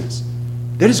God's business.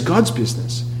 That is God's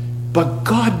business. But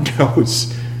God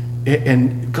knows.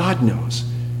 And God knows.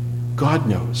 God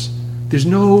knows. There's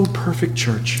no perfect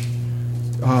church.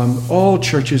 All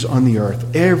churches on the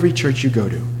earth, every church you go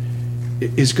to,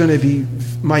 is going to be...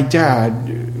 My dad,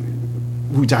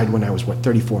 who died when I was,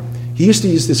 34, he used to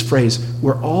use this phrase,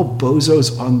 we're all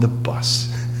bozos on the bus.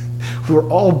 We're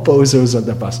all bozos on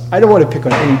the bus. I don't want to pick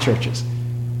on any churches.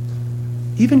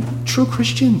 Even true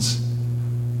Christians.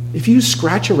 If you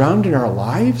scratch around in our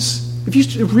lives,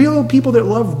 real people that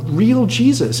love real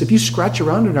Jesus, if you scratch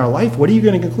around in our life, what are you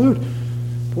going to conclude?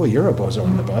 Boy, you're a bozo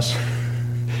on the bus.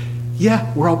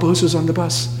 Yeah, we're all bozos on the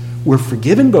bus. We're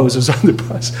forgiven bozos on the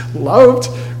bus. Loved.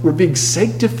 We're being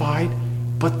sanctified.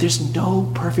 But there's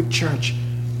no perfect church.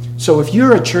 So if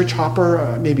you're a church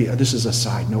hopper, maybe this is a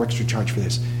side, no extra charge for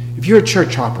this. If you're a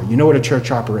church hopper, you know what a church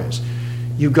hopper is.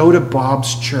 You go to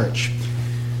Bob's church.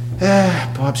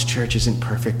 Bob's church isn't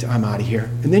perfect. I'm out of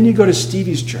here. And then you go to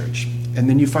Stevie's church. And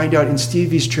then you find out in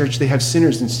Stevie's church, they have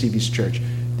sinners in Stevie's church.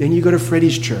 Then you go to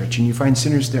Freddie's church and you find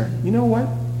sinners there. You know what?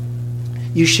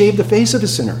 You shave the face of a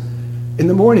sinner in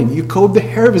the morning. You comb the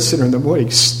hair of a sinner in the morning.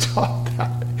 Stop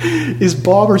that. Is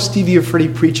Bob or Stevie or Freddie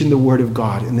preaching the word of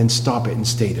God? And then stop it and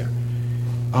stay there.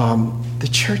 The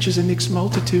church is a mixed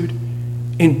multitude.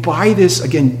 And by this,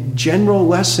 again, general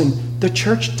lesson, the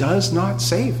church does not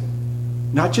save.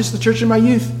 Not just the church in my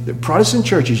youth. The Protestant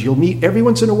churches, you'll meet every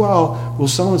once in a while, will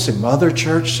someone say, Mother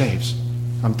Church saves.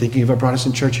 I'm thinking of a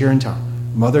Protestant church here in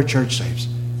town. Mother Church saves.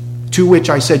 To which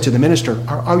I said to the minister,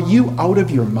 are you out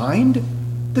of your mind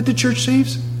that the church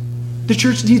saves? The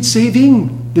church needs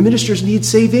saving. The ministers need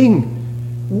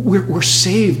saving. We're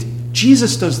saved.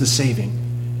 Jesus does the saving.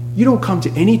 You don't come to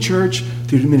any church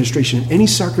through the administration of any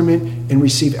sacrament and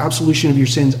receive absolution of your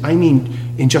sins. I mean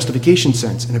in justification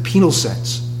sense, in a penal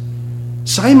sense.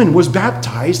 Simon was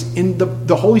baptized and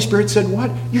the Holy Spirit said,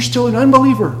 what? You're still an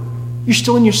unbeliever. You're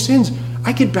still in your sins.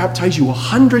 I could baptize you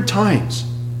 100 times.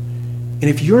 And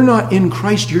if you're not in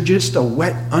Christ, you're just a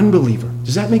wet unbeliever.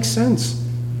 Does that make sense?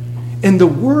 And the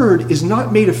word is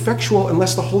not made effectual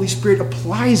unless the Holy Spirit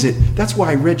applies it. That's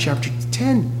why I read chapter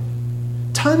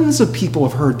 10. Tons of people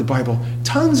have heard the Bible.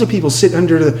 Tons of people sit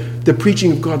under the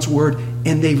preaching of God's word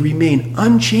and they remain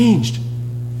unchanged.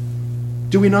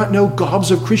 Do we not know gobs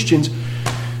of Christians?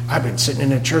 I've been sitting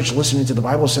in a church listening to the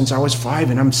Bible since I was 5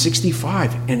 and I'm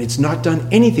 65 and it's not done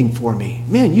anything for me.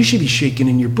 Man, you should be shaking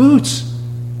in your boots.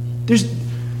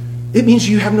 It means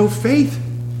you have no faith.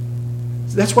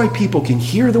 That's why people can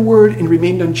hear the word and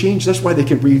remain unchanged. That's why they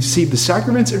can receive the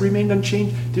sacraments and remain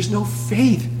unchanged. There's no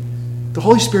faith. The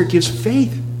Holy Spirit gives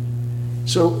faith.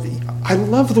 So I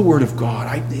love the Word of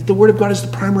God. The Word of God is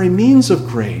the primary means of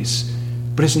grace,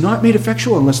 but it's not made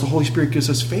effectual unless the Holy Spirit gives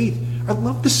us faith. I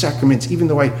love the sacraments, even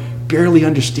though I barely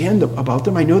understand about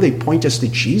them. I know they point us to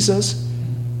Jesus.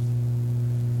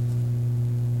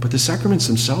 But the sacraments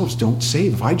themselves don't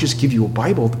save. If I just give you a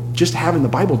Bible, just having the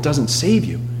Bible doesn't save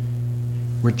you.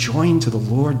 We're joined to the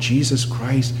Lord Jesus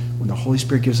Christ when the Holy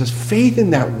Spirit gives us faith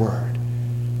in that word.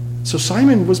 So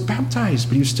Simon was baptized,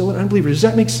 but he was still an unbeliever. Does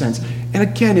that make sense? And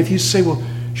again, if you say, well,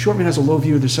 Shortman has a low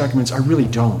view of the sacraments, I really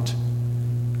don't.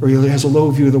 Or he has a low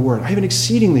view of the word. I have an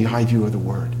exceedingly high view of the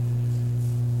word.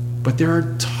 But there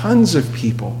are tons of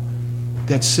people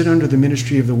that sit under the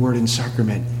ministry of the word and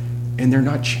sacrament, and they're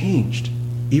not changed,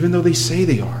 even though they say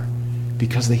they are,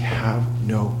 because they have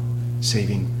no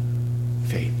saving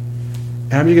faith.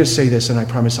 And I'm just going to say this, and I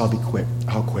promise I'll quit.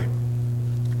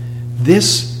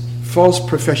 This false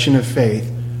profession of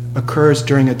faith occurs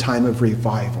during a time of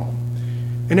revival.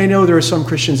 And I know there are some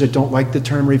Christians that don't like the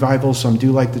term revival. Some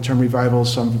do like the term revival.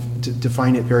 Some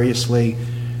define it variously.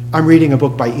 I'm reading a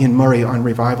book by Ian Murray on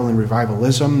revival and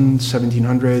revivalism,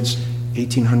 1700s,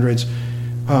 1800s.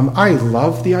 I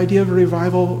love the idea of a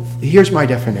revival. Here's my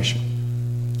definition.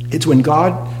 It's when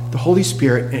God, the Holy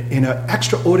Spirit, in an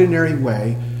extraordinary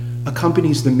way,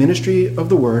 accompanies the ministry of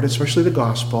the word, especially the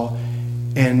gospel,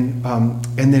 and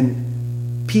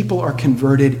then people are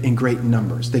converted in great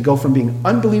numbers. They go from being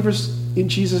unbelievers in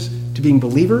Jesus to being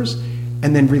believers,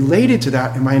 and then related to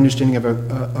that, in my understanding of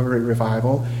a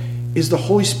revival, is the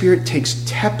Holy Spirit takes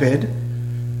tepid,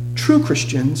 true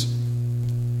Christians,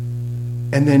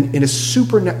 and then in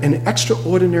an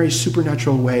extraordinary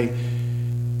supernatural way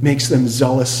makes them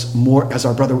zealous, more, as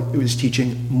our brother was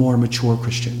teaching, more mature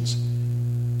Christians.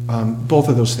 Both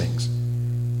of those things.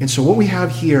 And so what we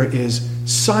have here is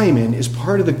Simon is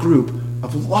part of the group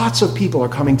of lots of people are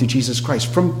coming to Jesus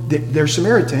Christ. They're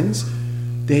Samaritans.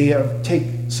 They take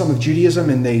some of Judaism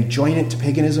and they join it to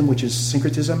paganism, which is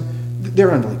syncretism.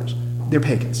 They're unbelievers. They're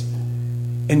pagans.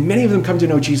 And many of them come to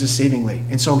know Jesus savingly.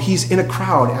 And so he's in a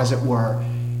crowd, as it were,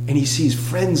 and he sees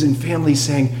friends and family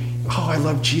saying, oh, I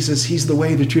love Jesus. He's the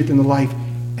way, the truth, and the life.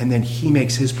 And then he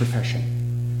makes his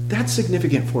profession. That's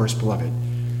significant for us, beloved.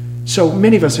 So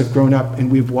many of us have grown up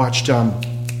and we've watched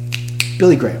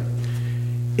Billy Graham.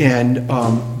 And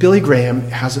Billy Graham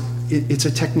it's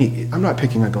a technique. I'm not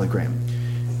picking on Billy Graham.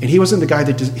 And he wasn't the guy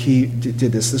that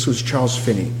did this. This was Charles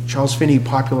Finney. Charles Finney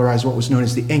popularized what was known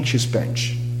as the anxious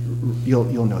bench.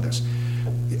 You'll know this.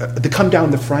 The come down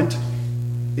the front.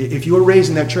 If you were raised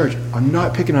in that church, I'm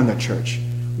not picking on that church.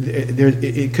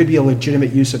 It could be a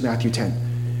legitimate use of Matthew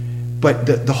 10. But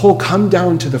the whole come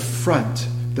down to the front,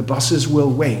 the buses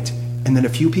will wait, and then a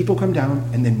few people come down,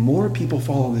 and then more people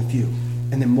follow the few,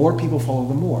 and then more people follow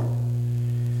the more.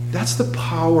 That's the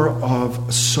power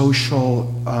of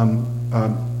social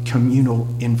communal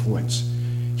influence.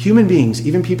 Human beings,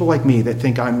 even people like me that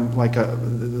think I'm like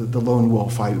the lone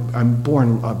wolf, I'm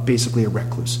born basically a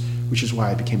recluse, which is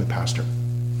why I became a pastor.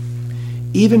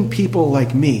 Even people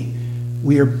like me,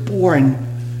 we are born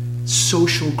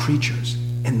social creatures,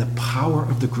 and the power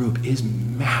of the group is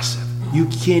massive. You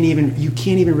can't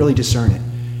even really discern it.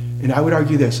 And I would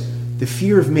argue this: the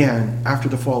fear of man after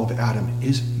the fall of Adam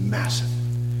is massive.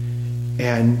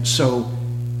 And so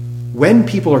when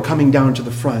people are coming down to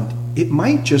the front, it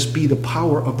might just be the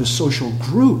power of the social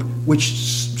group, which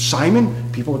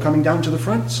Simon, people are coming down to the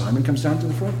front, Simon comes down to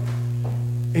the front.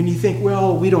 And you think,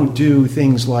 well, we don't do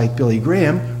things like Billy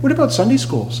Graham. What about Sunday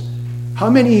schools? How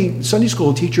many Sunday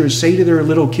school teachers say to their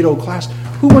little kiddo class,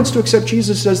 who wants to accept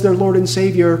Jesus as their Lord and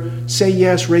Savior? Say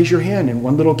yes, raise your hand. And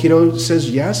one little kiddo says,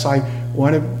 yes, I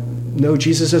want to know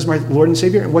Jesus as my Lord and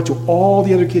Savior. And what do all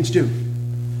the other kids do?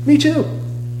 Me too.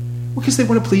 Because they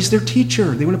want to please their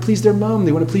teacher. They want to please their mom.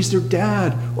 They want to please their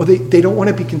dad. Or they don't want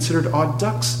to be considered odd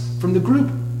ducks from the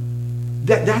group.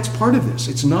 That's part of this.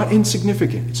 It's not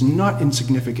insignificant. It's not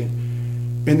insignificant.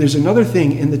 And there's another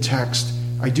thing in the text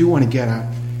I do want to get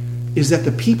at, is that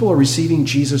the people are receiving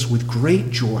Jesus with great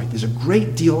joy. There's a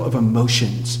great deal of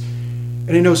emotions.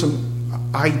 And I know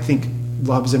I think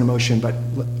love is an emotion, but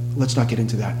let's not get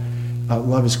into that.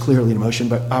 Love is clearly an emotion,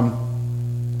 but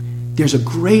there's a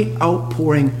great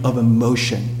outpouring of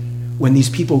emotion when these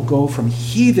people go from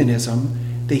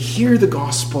heathenism, they hear the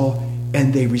gospel,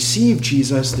 and they receive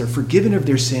Jesus, they're forgiven of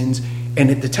their sins, and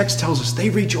the text tells us they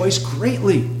rejoice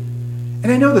greatly. And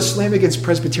I know the slam against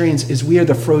Presbyterians is we are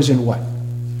the frozen what?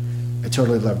 I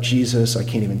totally love Jesus, I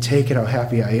can't even take it, how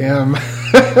happy I am.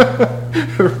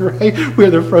 Right? We're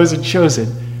the frozen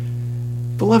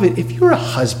chosen. Beloved, if you're a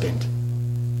husband,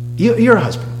 you're a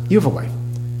husband, you have a wife,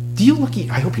 do you look at,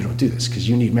 I hope you don't do this because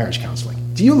you need marriage counseling.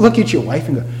 Do you look at your wife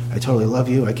and go, I totally love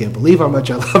you, I can't believe how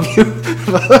much I love you.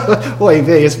 Oy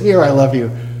vey, it's me or I love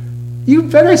you. You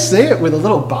better say it with a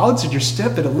little bounce in your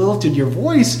step and a lilt in your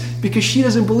voice, because she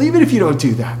doesn't believe it if you don't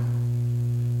do that.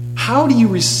 How do you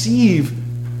receive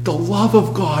the love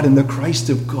of God and the Christ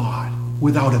of God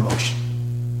without emotion?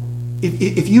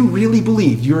 If you really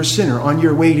believe you're a sinner on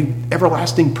your way to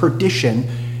everlasting perdition,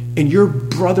 and your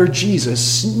brother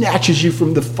Jesus snatches you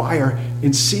from the fire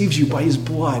and saves you by his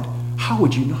blood, how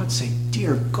would you not say,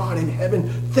 dear God in heaven,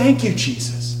 thank you,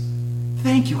 Jesus.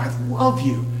 Thank you, I love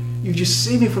you. You just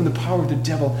saved me from the power of the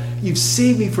devil. You've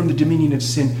saved me from the dominion of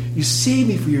sin. You saved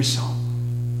me for yourself.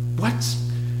 What's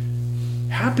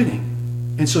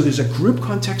happening? And so there's a group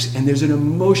context and there's an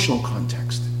emotional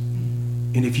context.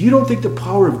 And if you don't think the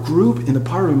power of group and the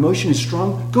power of emotion is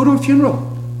strong, go to a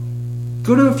funeral.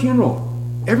 Go to a funeral.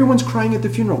 Everyone's crying at the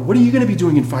funeral. What are you going to be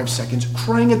doing in 5 seconds?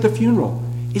 Crying at the funeral.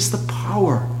 It's the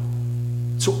power.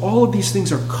 So all of these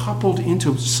things are coupled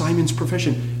into Simon's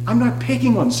profession. I'm not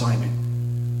picking on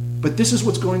Simon, but this is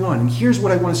what's going on. And here's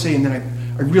what I want to say, and then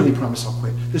I really promise I'll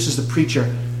quit. This is the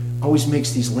preacher always makes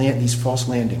these false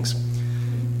landings.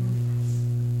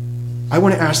 I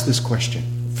want to ask this question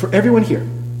for everyone here.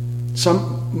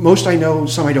 Most I know,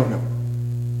 some I don't know.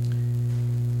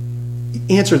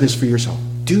 Answer this for yourself.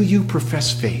 Do you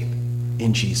profess faith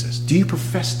in Jesus? Do you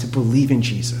profess to believe in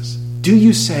Jesus? Do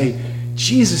you say,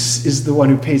 Jesus is the one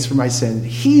who pays for my sin.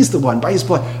 He's the one, by his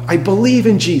blood. I believe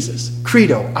in Jesus.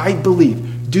 Credo, I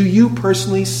believe. Do you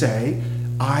personally say,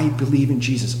 I believe in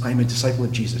Jesus. I'm a disciple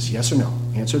of Jesus. Yes or no?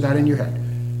 Answer that in your head.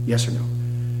 Yes or no?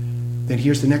 Then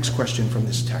here's the next question from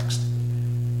this text.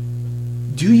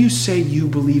 Do you say you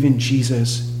believe in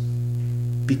Jesus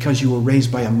because you were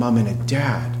raised by a mom and a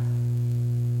dad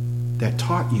that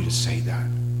taught you to say that,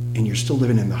 and you're still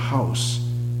living in the house,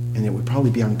 and it would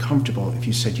probably be uncomfortable if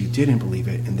you said you didn't believe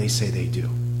it and they say they do.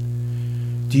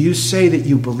 Do you say that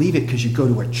you believe it because you go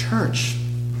to a church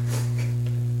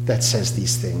that says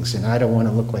these things, and I don't want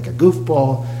to look like a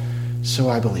goofball, so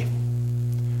I believe?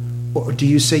 Or do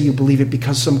you say you believe it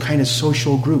because some kind of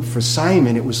social group? For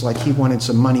Simon, it was like he wanted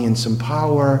some money and some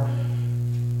power.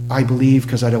 I believe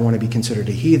because I don't want to be considered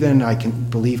a heathen. I can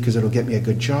believe because it'll get me a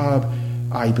good job.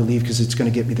 I believe because it's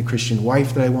going to get me the Christian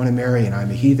wife that I want to marry, and I'm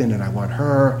a heathen and I want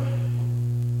her.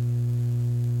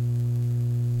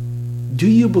 Do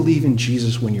you believe in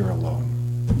Jesus when you're alone?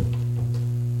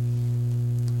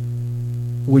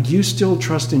 Would you still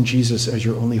trust in Jesus as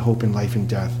your only hope in life and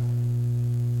death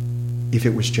if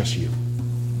it was just you?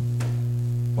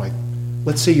 Like,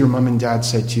 let's say your mom and dad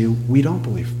said to you, we don't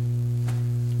believe.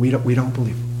 We don't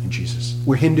believe in Jesus.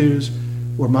 We're Hindus,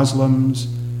 we're Muslims,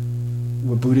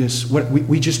 we're Buddhists.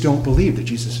 We just don't believe that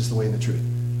Jesus is the way and the truth.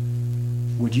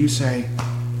 Would you say,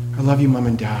 I love you, Mom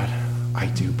and Dad, I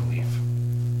do believe?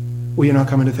 Well, you're not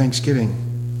coming to Thanksgiving.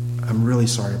 I'm really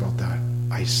sorry about that.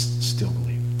 I still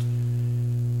believe.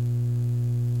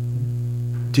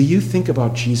 Do you think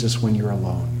about Jesus when you're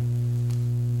alone?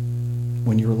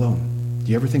 When you're alone?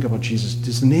 Do you ever think about Jesus?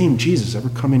 Does the name Jesus ever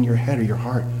come in your head or your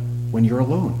heart when you're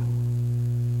alone?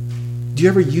 Do you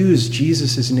ever use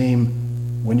Jesus' name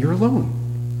when you're alone?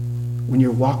 When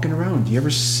you're walking around? Do you ever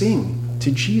sing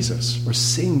to Jesus or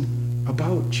sing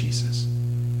about Jesus?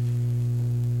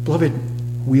 Beloved,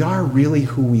 we are really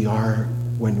who we are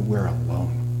when we're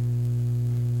alone.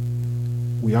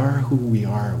 We are who we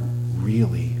are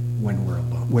really when we're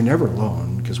alone. We're never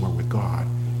alone because we're with God.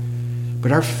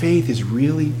 But our faith is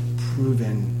really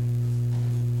proven.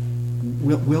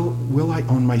 Will I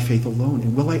own my faith alone?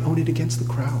 And will I own it against the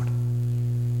crowd?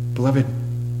 Beloved,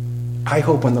 I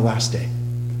hope on the last day,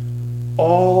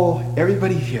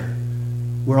 everybody here,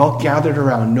 we're all gathered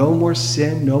around. No more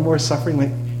sin, no more suffering.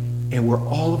 And we're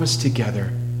all of us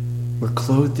together. We're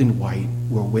clothed in white.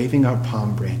 We're waving our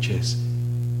palm branches.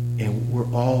 And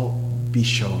we'll all be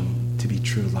shown to be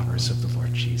true lovers of the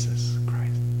Lord Jesus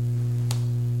Christ.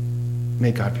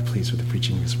 May God be pleased with the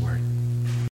preaching of his word.